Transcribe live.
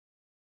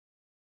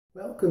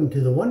Welcome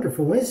to the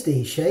Wonderful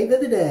Wednesday Shave of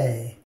the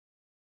Day.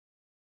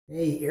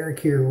 Hey, Eric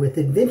here with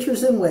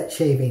Adventures in Wet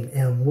Shaving,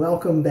 and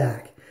welcome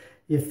back.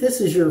 If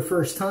this is your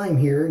first time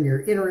here and you're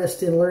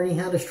interested in learning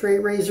how to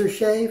straight razor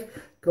shave,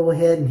 go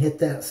ahead and hit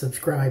that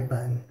subscribe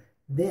button.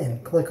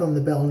 Then click on the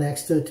bell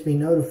next to it to be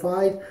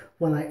notified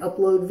when I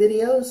upload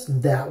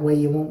videos. That way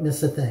you won't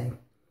miss a thing.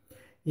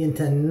 In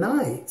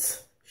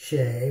tonight's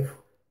shave,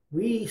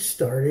 we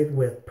started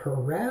with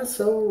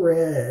Proraso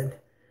Red.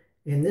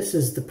 And this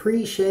is the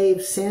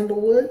pre-shaved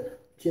sandalwood,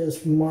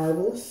 just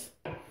marvelous.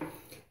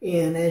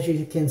 And as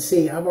you can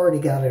see, I've already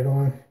got it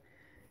on.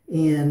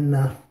 And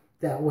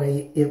that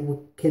way it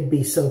could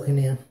be soaking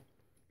in.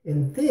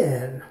 And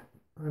then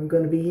I'm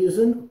going to be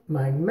using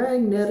my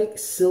magnetic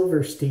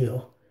silver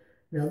steel.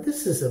 Now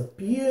this is a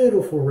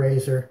beautiful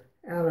razor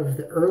out of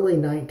the early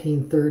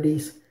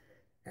 1930s.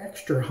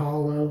 Extra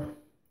hollow,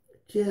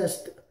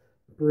 just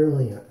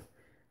brilliant.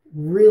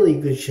 Really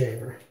good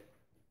shaver.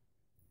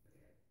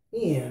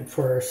 And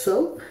for our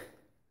soap,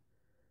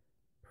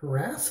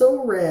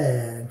 Proraso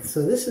Red.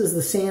 So this is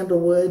the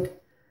sandalwood.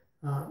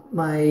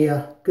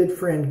 My good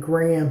friend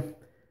Graham,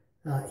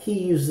 he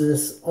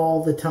uses this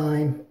all the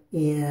time.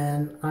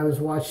 And I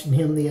was watching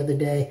him the other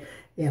day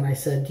and I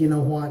said, you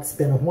know what, it's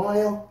been a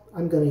while,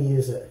 I'm going to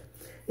use it.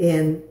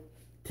 And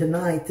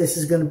tonight this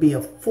is going to be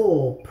a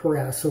full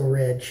Proraso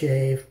Red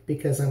shave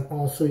because I'm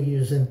also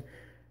using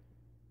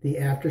the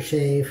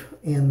aftershave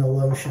and the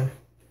lotion.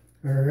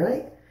 All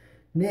right.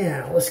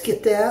 Now, let's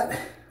get that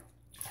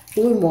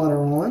bloom water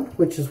on,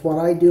 which is what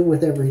I do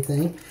with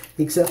everything,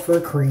 except for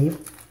a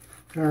cream.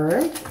 All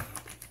right.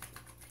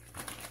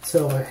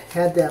 So I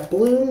had that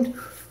bloomed.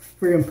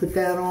 We're going to put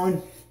that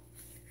on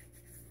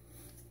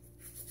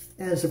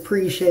as a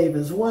pre-shave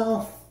as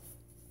well.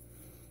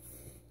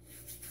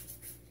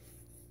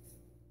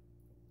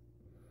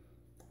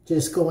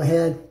 Just go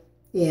ahead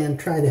and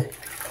try to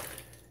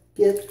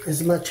get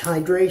as much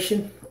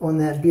hydration on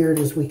that beard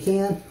as we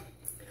can,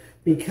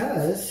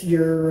 because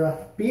your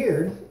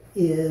beard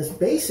is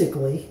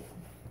basically,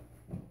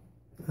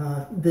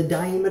 the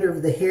diameter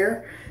of the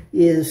hair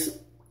is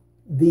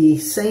the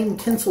same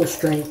tensile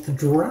strength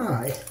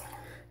dry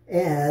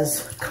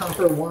as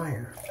copper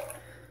wire.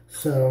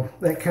 So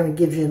that kind of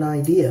gives you an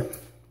idea.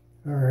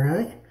 All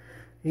right.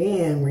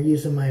 And we're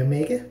using my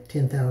Omega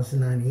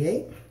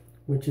 10098,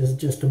 which is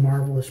just a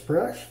marvelous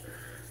brush.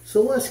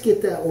 So let's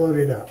get that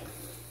loaded up.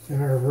 All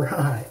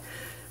right.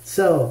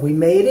 So we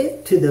made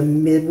it to the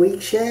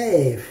midweek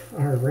shave.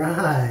 All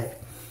right.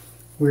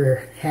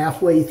 We're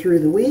halfway through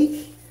the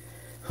week.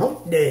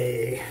 Hump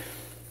day.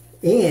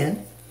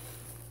 And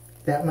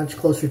that much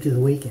closer to the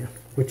weekend,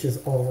 which is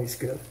always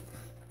good.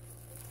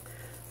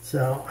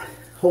 So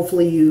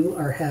hopefully you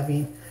are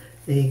having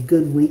a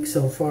good week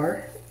so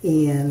far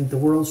and the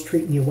world's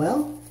treating you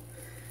well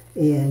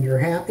and you're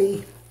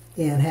happy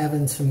and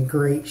having some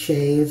great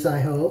shaves, I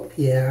hope.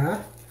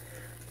 Yeah.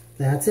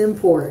 That's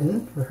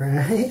important,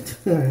 right?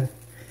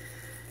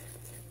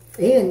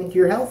 And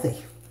you're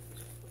healthy.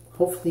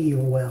 Hopefully you're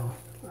well.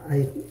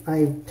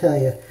 I tell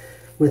you,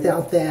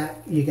 without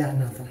that, you got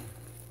nothing.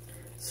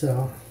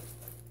 So,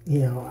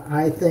 you know,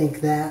 I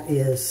think that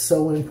is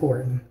so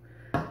important.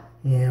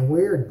 And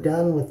we're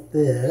done with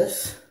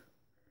this.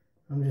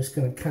 I'm just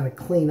going to kind of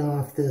clean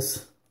off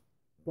this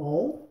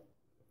bowl.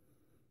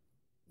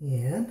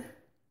 And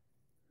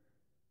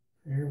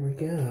there we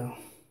go.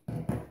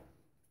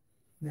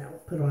 Now we'll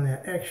put on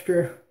that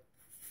extra.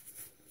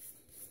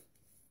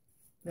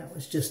 That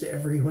was just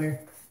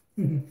everywhere.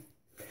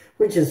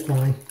 Which is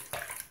fine.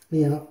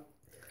 You know,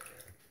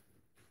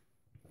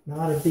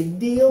 not a big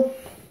deal.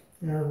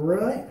 All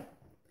right.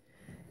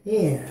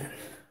 And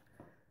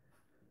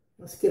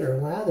let's get our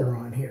lather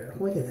on here.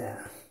 Look at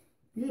that.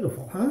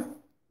 Beautiful, huh?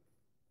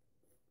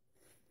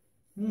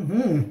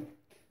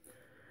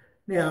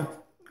 Now,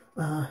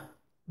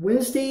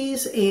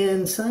 Wednesdays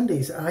and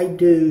Sundays, I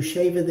do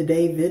Shave of the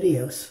Day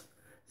videos.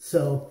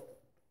 So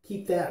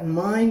keep that in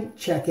mind,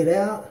 check it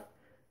out,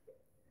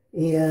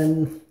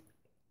 and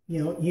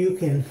you know, you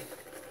can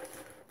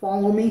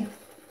follow me,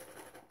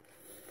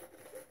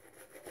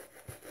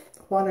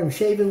 what I'm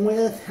shaving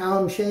with, how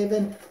I'm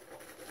shaving,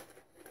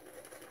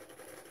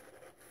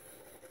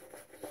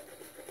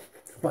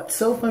 what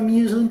soap I'm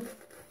using.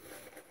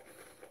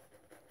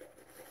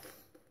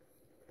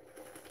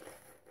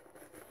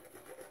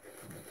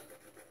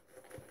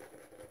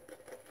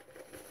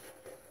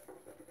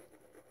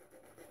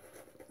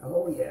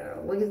 Oh yeah,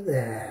 look at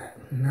that.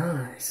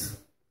 Nice.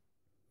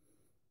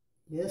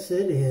 Yes,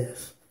 it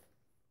is.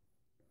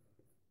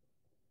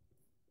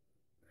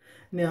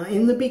 Now,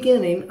 in the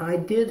beginning, I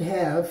did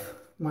have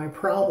my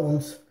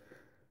problems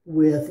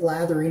with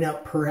lathering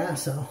up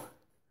Proraso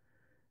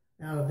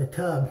out of the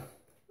tub,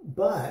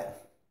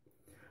 but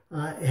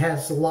it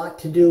has a lot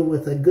to do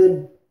with a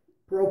good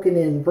broken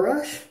in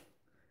brush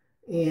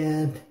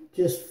and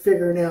just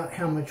figuring out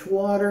how much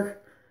water,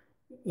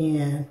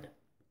 and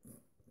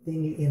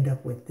then you end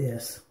up with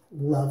this.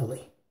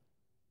 Lovely.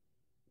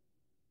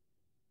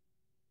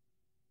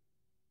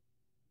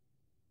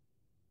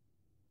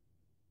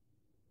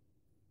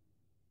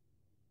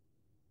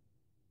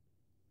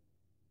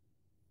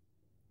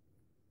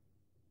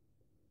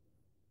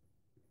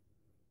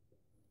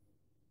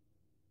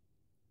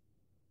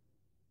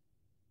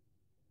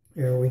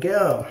 There we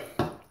go.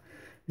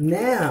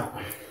 Now,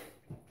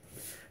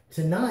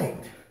 tonight,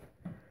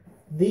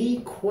 the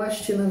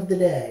question of the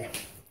day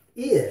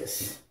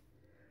is,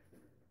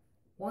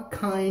 what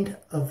kind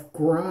of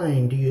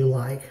grind do you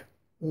like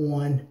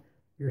on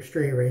your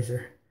straight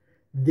razor?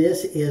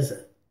 This is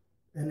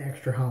an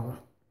extra hollow,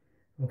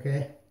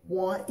 okay?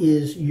 What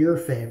is your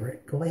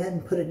favorite? Go ahead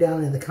and put it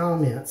down in the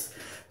comments.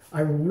 I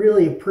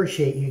really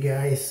appreciate you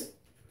guys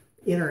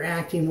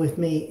interacting with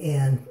me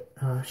and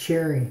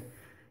sharing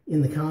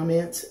in the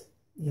comments.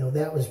 You know,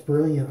 that was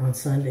brilliant on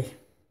Sunday.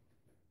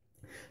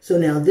 So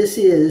now this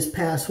is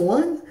pass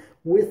 1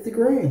 with the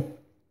grain.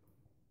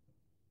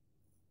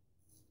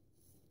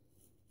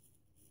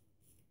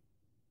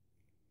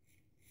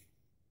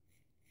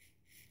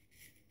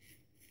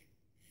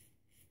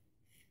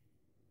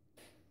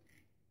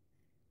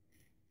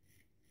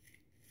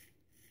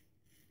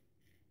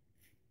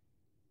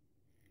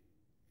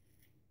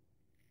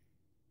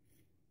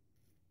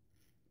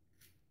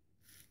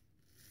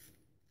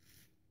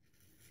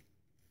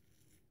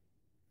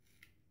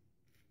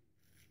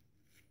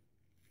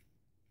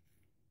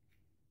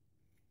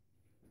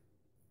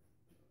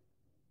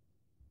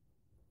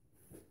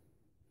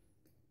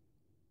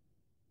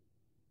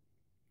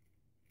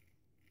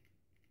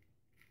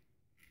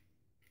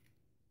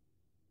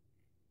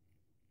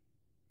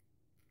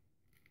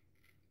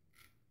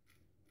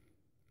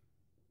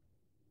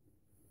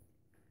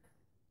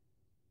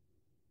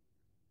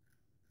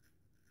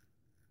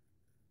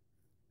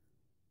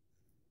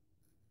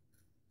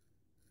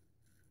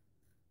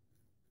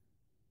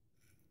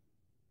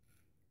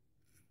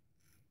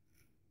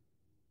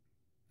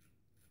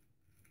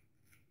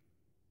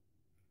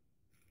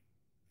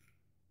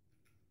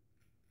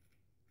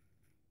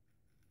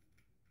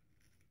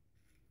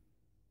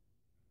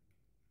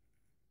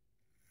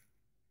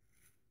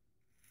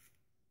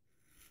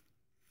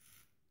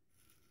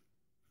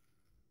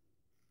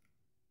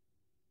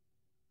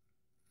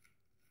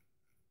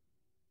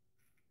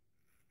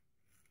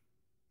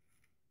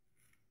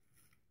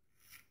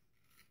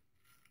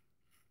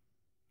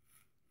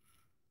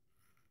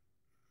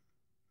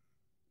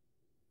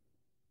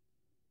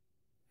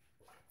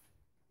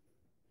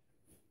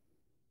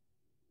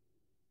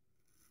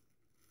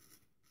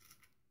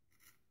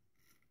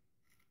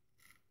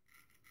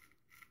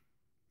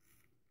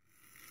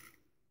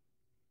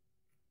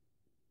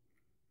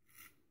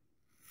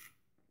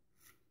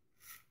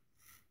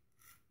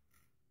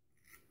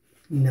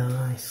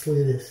 Nice, look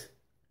at this.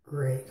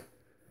 Great.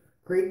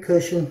 Great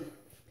cushion.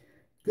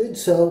 Good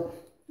soap.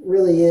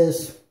 Really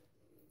is.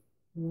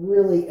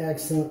 Really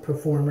excellent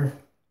performer.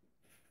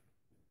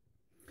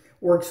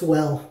 Works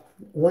well.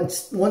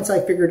 Once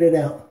I figured it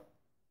out.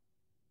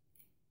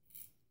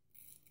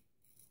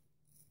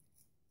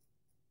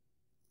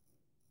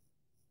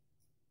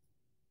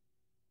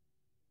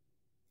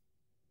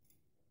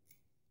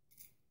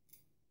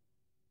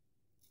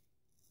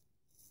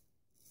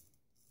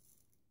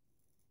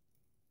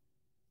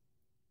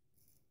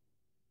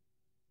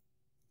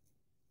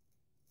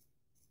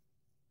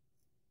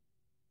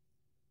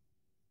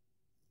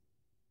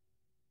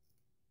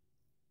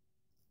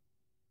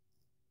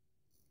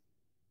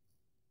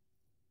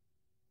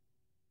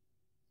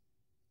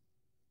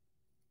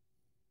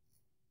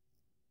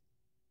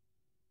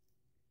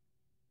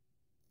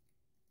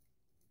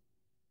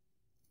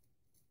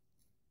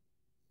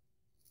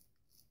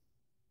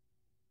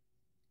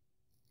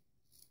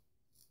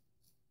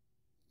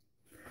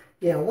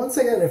 Yeah, once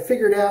I got it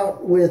figured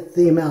out with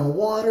the amount of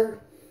water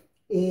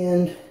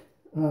and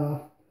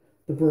the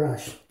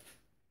brush.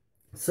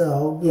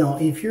 So, you know,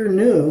 if you're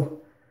new,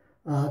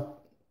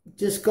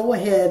 just go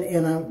ahead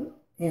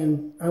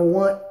and I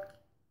want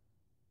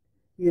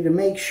you to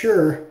make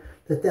sure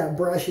that that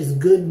brush is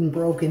good and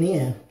broken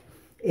in.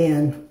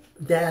 And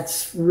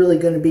that's really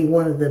going to be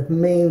one of the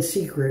main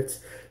secrets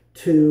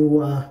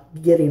to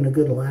getting a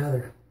good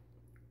lather.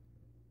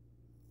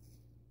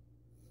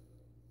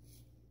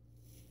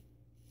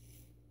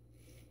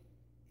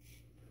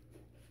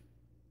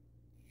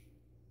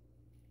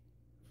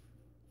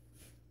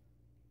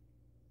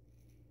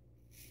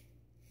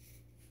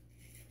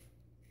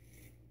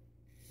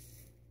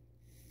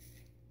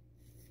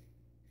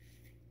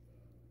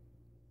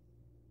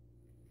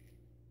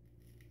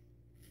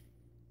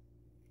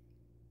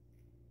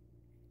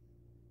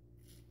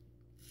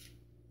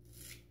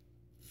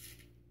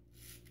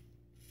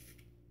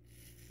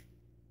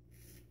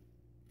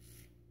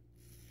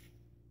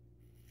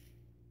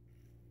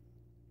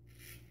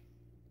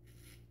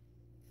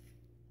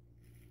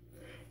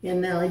 And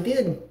now I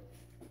did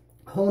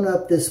hone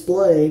up this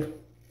blade,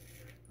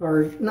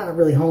 or not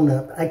really hone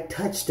up, I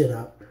touched it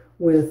up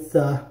with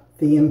the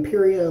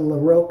Imperia La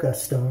Rocca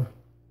stone.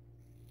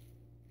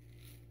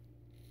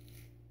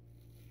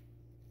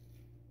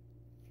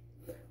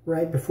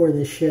 Right before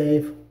this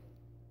shave.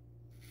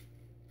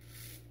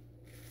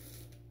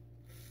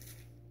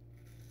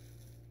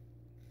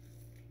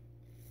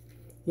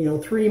 You know,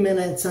 3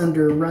 minutes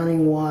under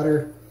running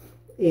water,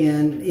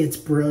 and it's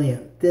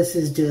brilliant. This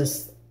is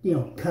just, you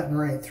know, cutting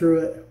right through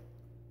it.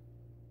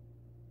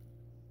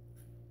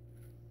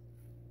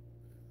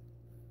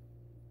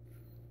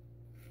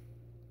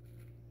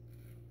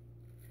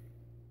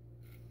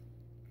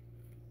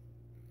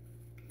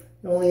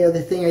 The only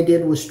other thing I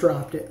did was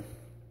dropped it.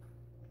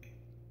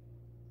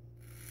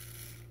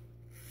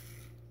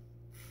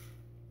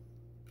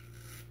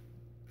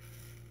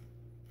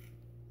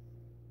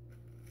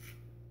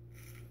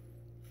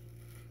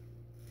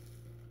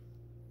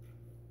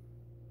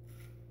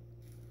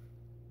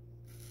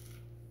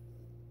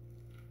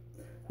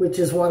 Which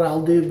is what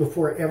I'll do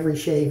before every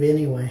shave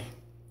anyway.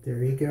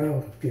 There you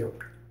go.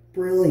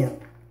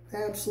 Brilliant.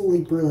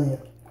 Absolutely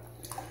brilliant.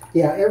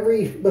 Yeah,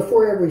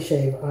 before every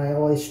shave, I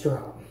always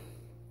drop.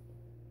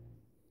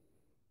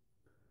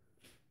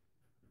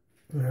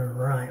 All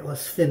right,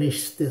 let's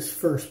finish this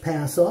first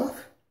pass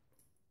off.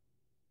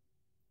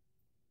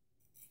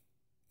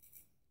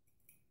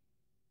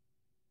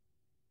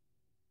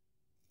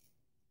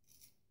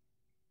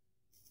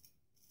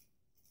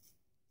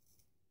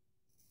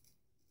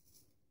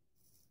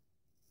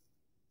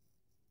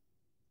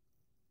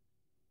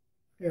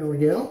 There we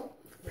go.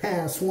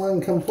 Pass one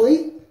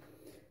complete.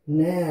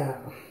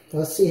 Now,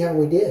 let's see how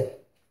we did.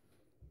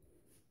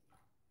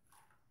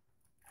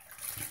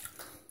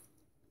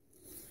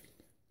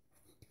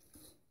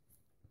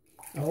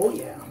 Oh,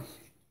 yeah.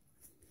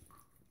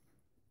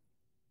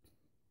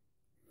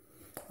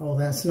 Oh,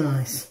 that's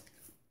nice.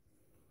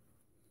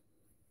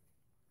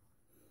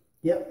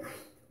 Yep,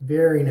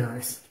 very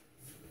nice.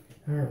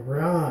 All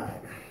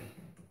right.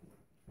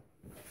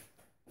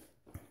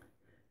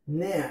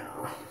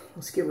 Now,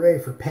 let's get ready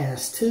for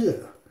pass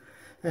two.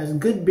 That's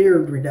good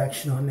beard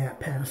reduction on that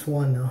pass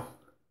one though.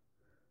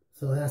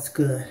 So that's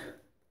good.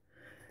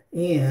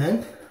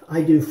 And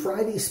I do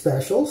Friday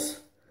specials,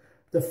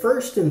 the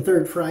first and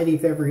third Friday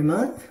of every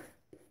month.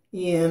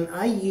 And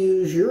I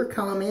use your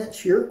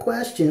comments, your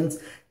questions,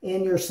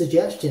 and your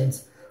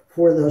suggestions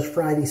for those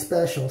Friday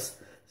specials.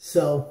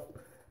 So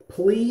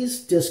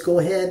please just go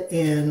ahead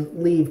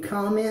and leave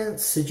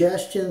comments,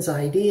 suggestions,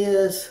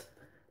 ideas,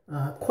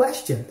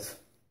 questions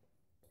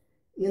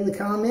in the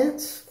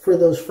comments for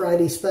those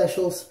Friday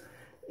specials,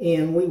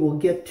 and we will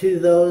get to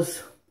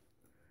those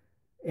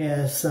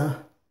as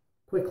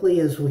quickly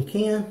as we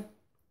can.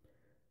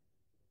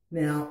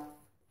 Now,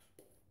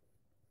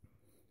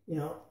 you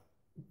know,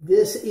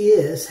 this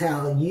is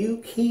how you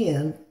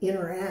can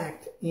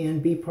interact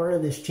and be part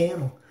of this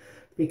channel,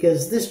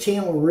 because this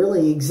channel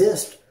really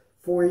exists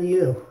for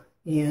you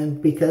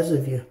and because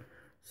of you.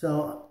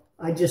 So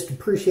I just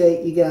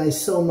appreciate you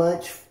guys so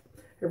much.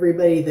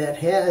 Everybody that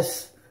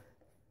has,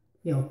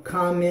 you know,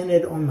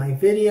 commented on my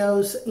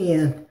videos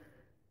and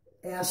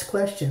asked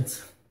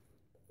questions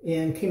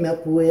and came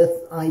up with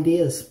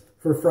ideas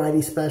for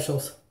Friday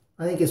specials.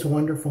 I think it's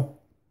wonderful.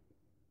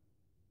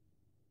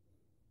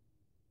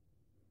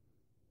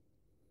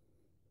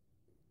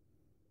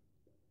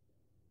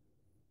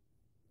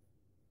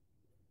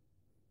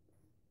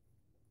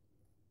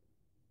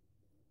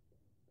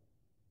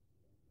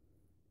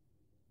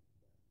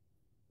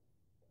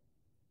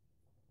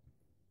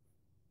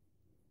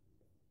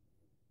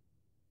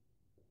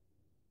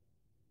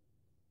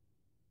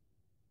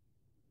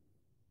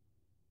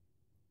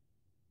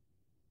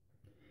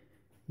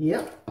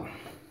 Yep.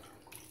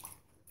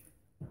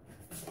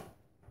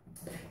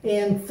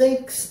 And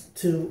thanks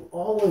to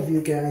all of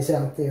you guys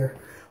out there,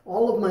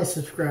 all of my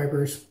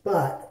subscribers,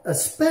 but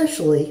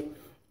especially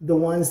the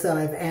ones that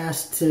I've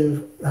asked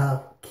to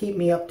keep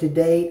me up to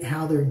date,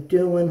 how they're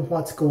doing,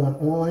 what's going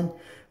on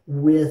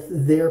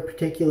with their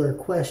particular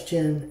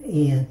question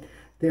and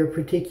their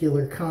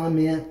particular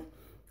comment.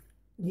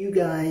 You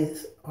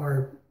guys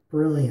are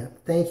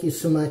brilliant. Thank you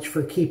so much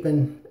for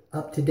keeping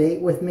up to date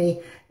with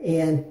me.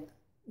 And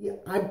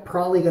I'm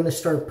probably going to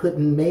start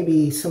putting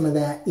maybe some of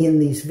that in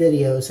these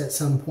videos at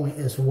some point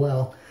as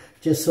well,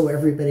 just so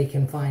everybody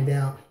can find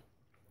out.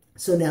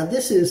 So now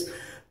this is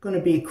going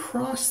to be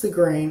across the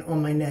grain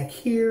on my neck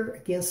here,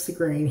 against the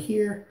grain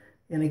here,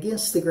 and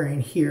against the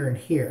grain here and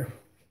here.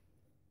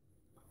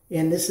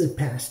 And this is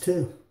pass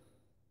two.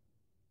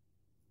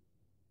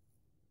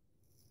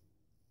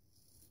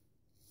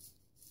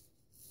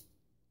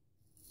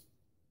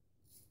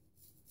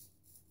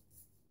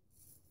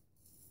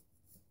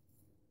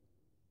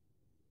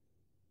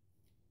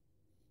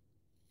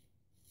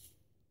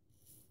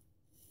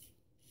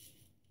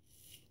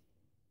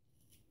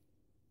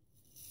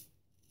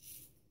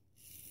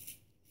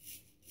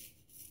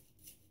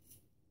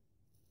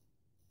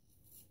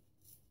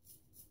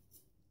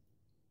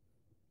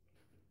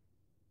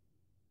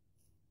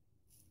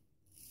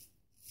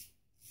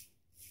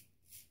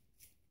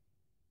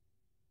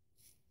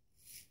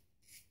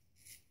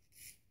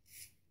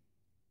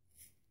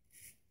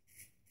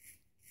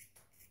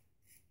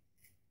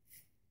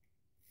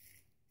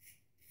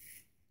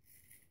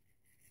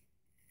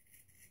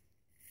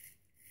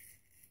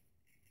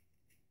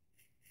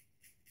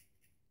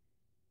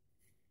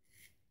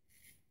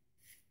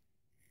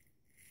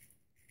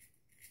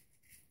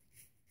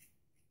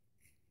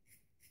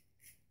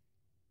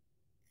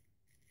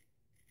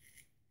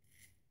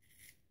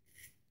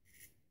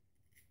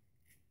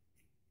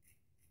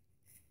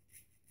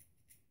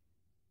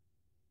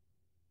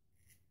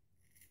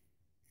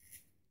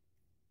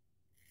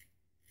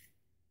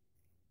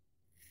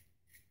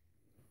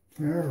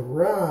 All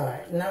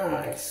right,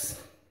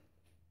 nice.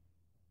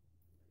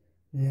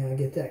 Now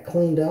get that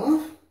cleaned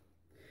off.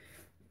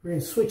 We're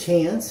going to switch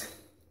hands.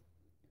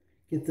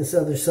 Get this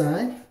other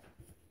side.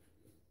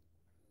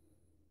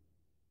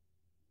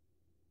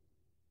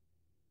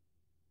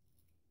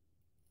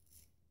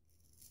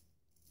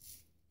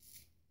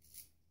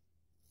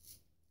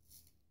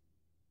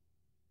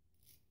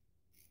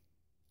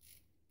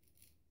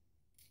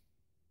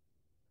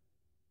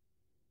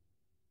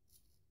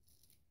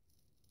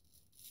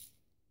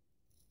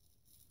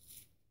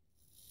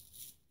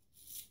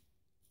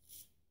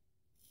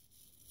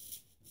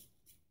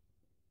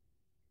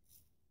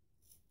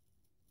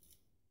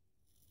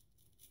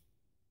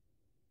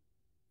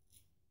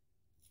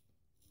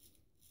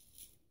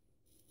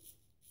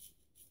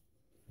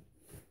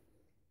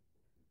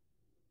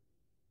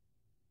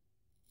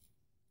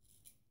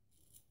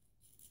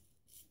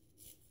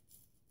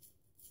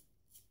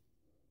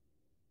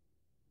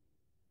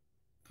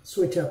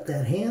 Switch up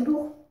that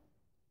handle.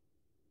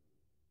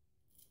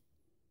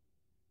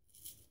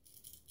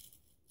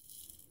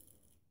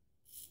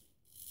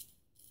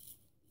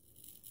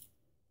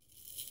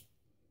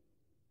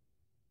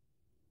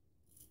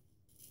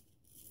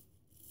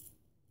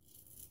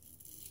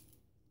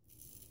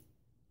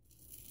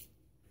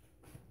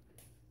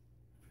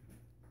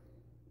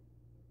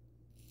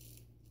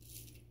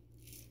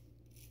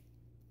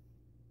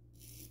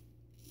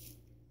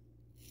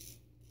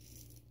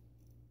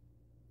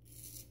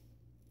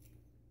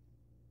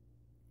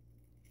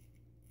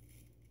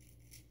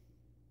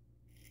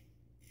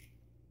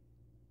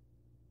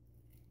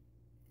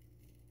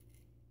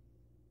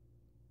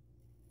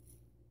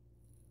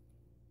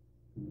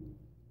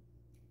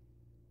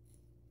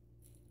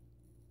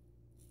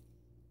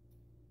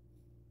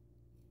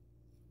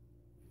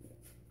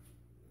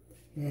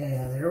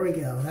 Yeah, there we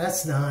go.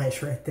 That's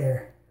nice right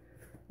there.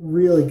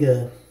 Really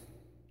good.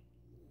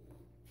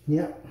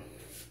 Yep.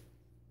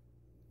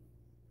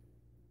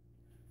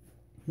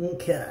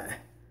 Okay.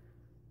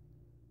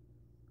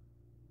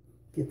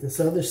 Get this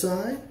other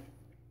side.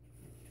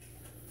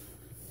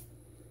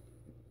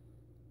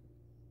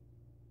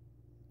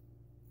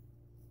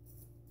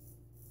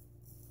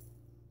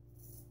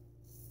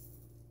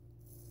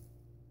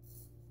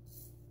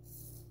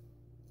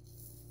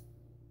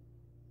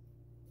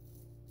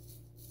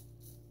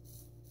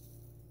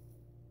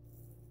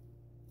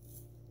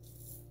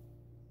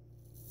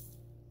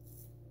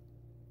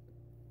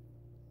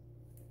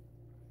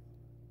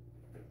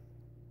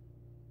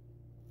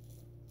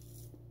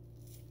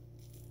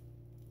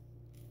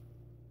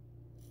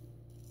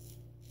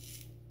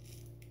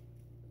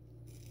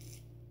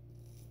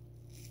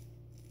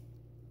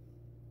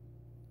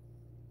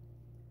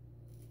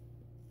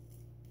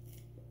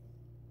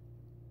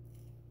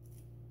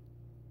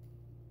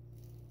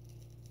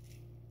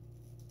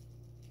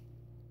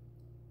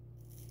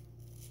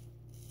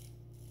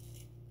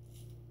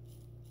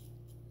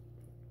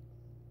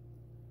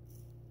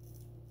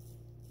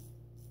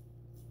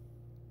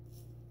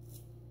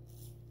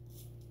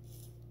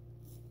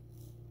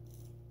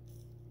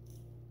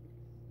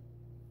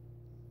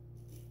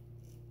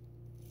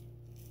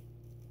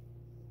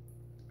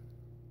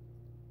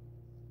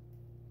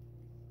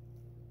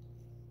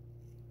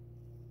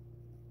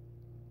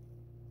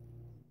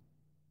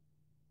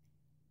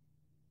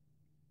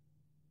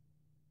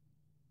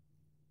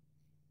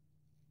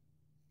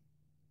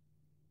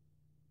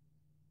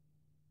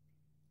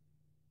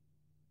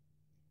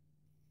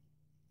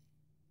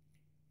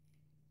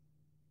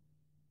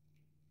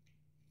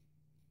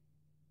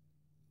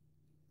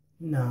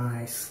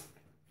 Nice.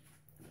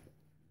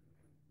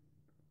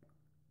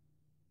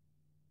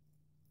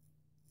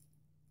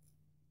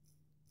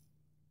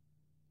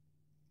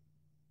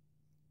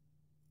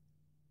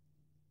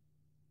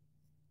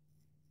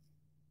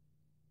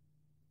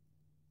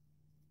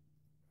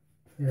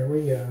 There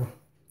we go.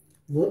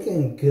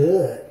 Looking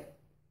good.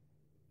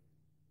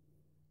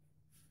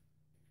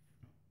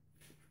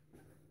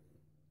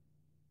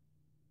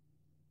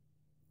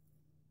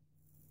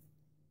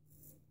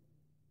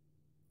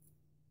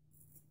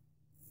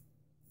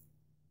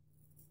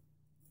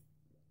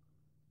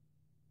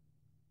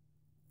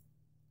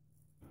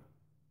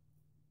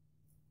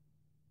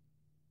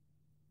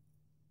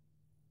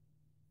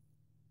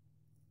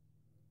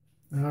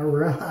 All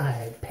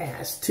right,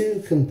 pass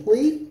 2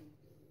 complete.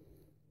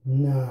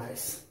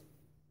 Nice.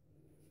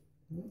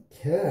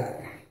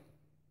 Okay.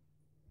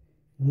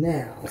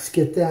 Now, let's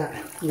get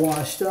that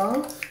washed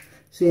off.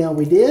 See how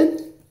we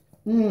did?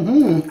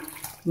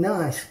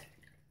 Nice.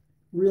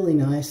 Really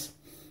nice.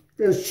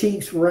 Those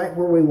cheeks right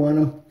where we want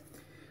them.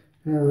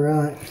 All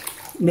right.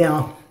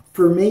 Now,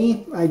 for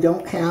me, I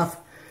don't have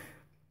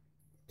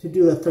to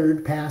do a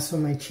third pass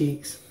on my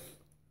cheeks.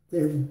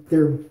 They're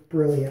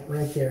brilliant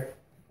right there.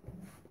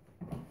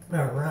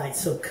 All right,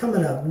 so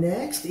coming up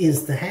next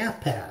is the half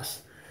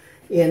pass.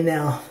 And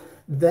now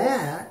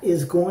that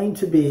is going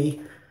to be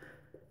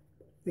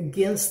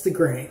against the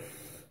grain,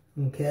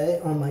 okay,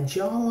 on my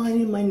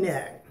jawline and my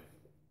neck.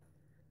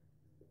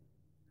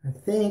 I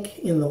think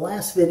in the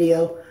last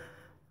video,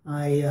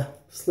 I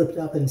slipped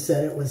up and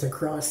said it was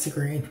across the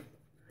grain.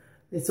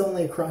 It's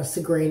only across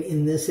the grain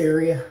in this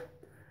area.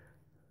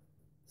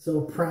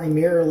 So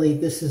primarily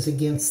this is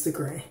against the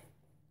grain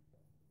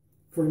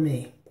for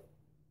me.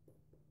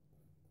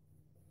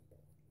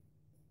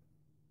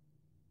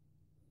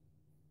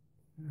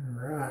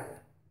 All right,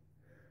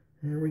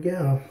 there we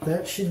go.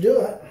 That should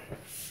do it.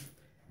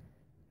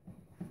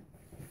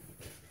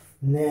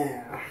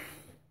 Now,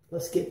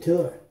 let's get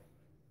to it.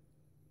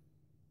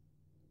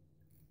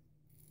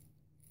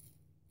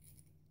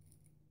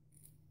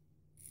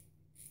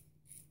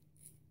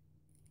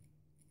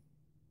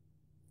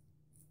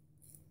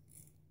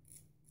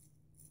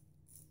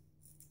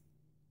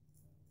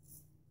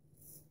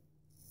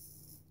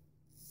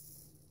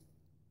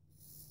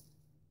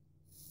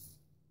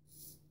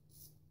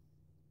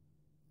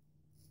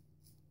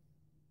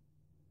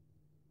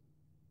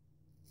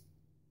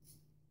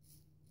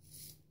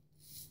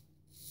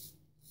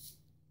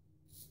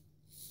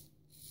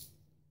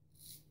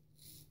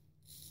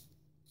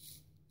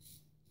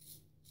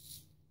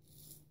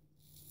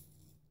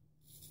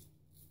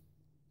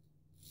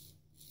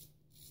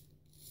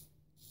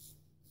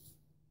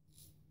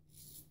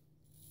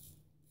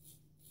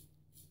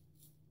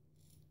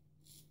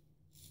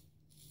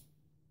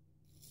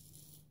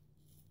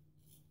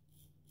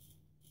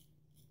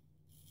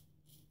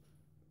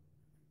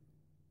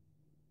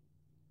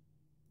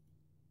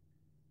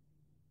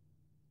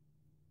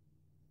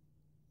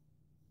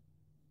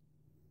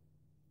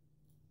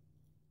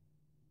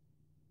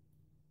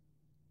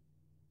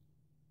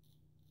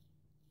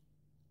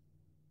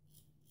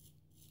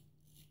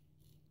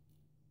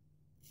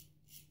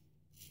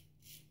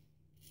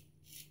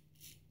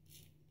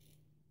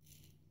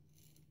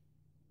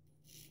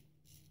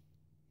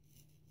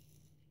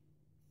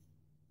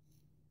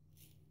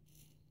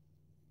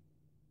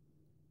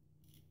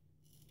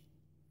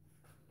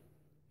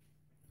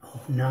 Oh,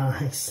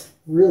 nice.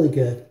 Really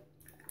good.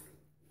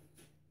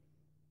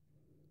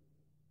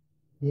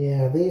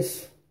 Yeah,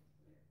 these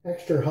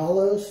extra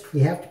hollows, you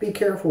have to be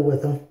careful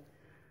with them,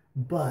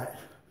 but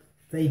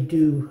they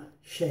do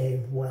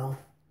shave well.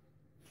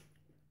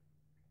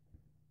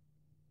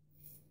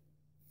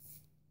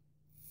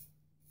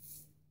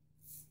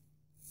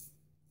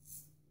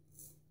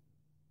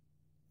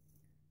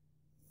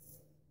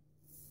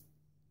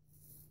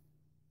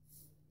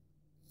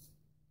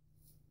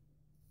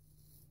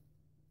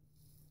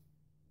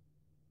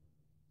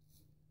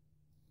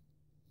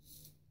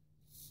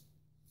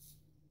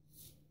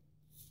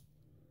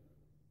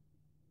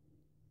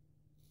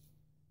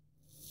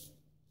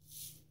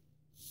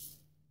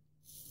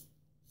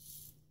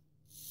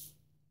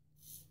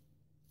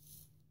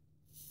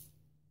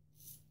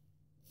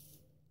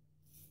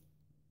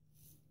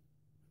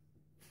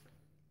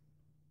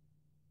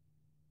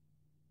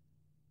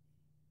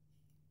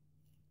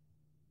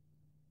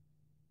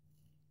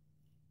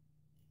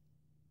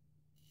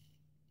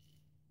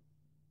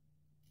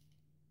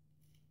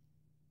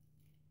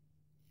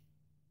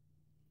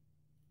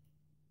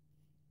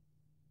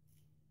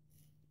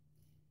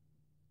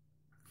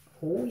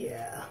 Oh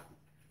yeah.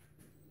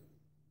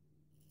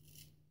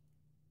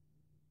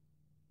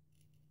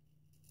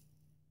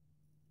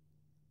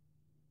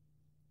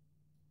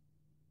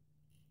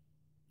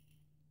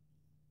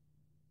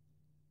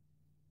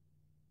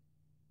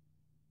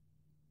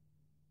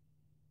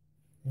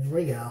 There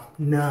we go.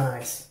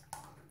 Nice.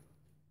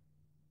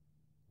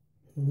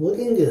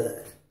 Looking good.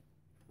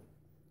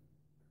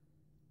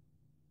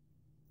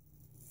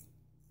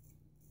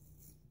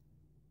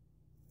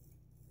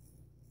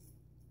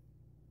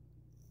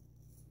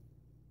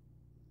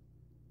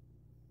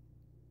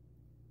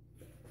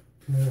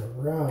 All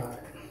right.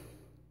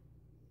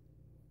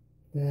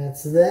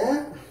 That's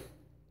that.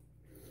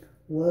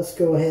 Let's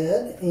go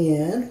ahead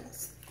and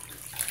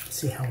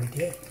see how we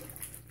did.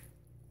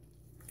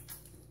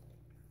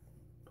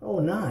 Oh,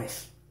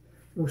 nice.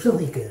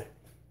 Really good.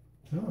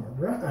 All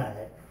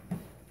right.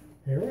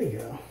 There we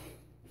go.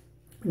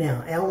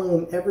 Now,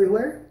 alum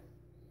everywhere.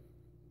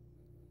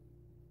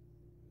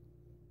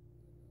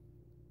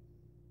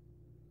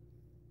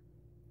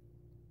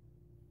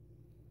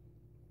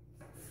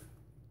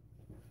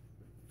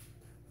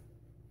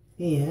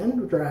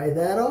 And dry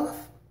that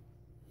off.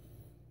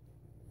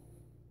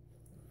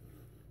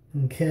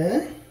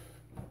 Okay.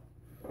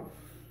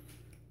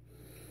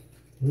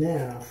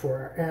 Now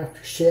for our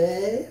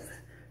aftershave,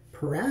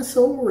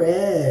 Proraso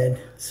Red.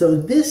 So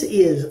this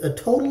is a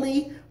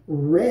totally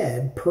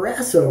red,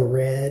 Proraso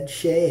Red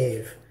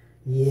shave.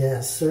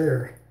 Yes,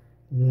 sir.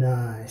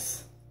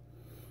 Nice.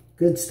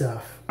 Good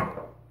stuff.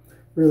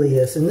 Really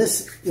is. And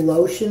this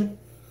lotion,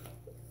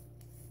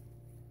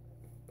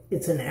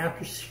 it's an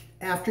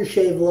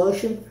aftershave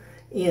lotion,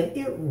 and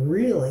it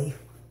really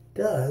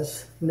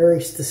does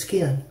nourish the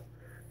skin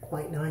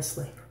quite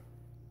nicely.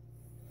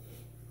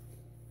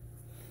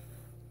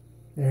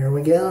 There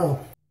we go.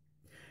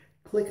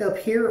 Click up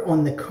here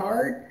on the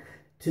card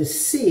to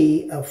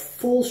see a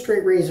full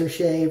straight razor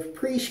shave,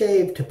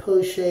 pre-shave to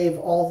post-shave,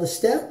 all the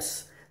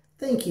steps.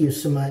 Thank you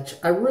so much.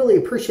 I really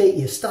appreciate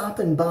you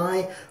stopping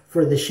by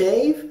for the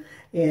shave.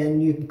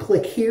 And you can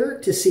click here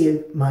to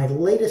see my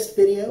latest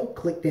video.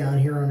 Click down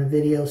here on a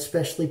video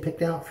specially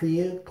picked out for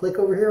you. Click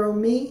over here on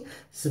me.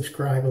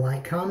 Subscribe,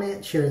 like,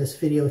 comment, share this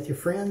video with your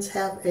friends.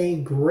 Have a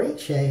great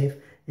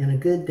shave and a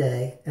good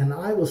day. And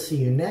I will see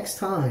you next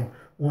time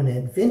on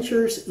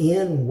Adventures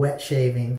in Wet Shaving.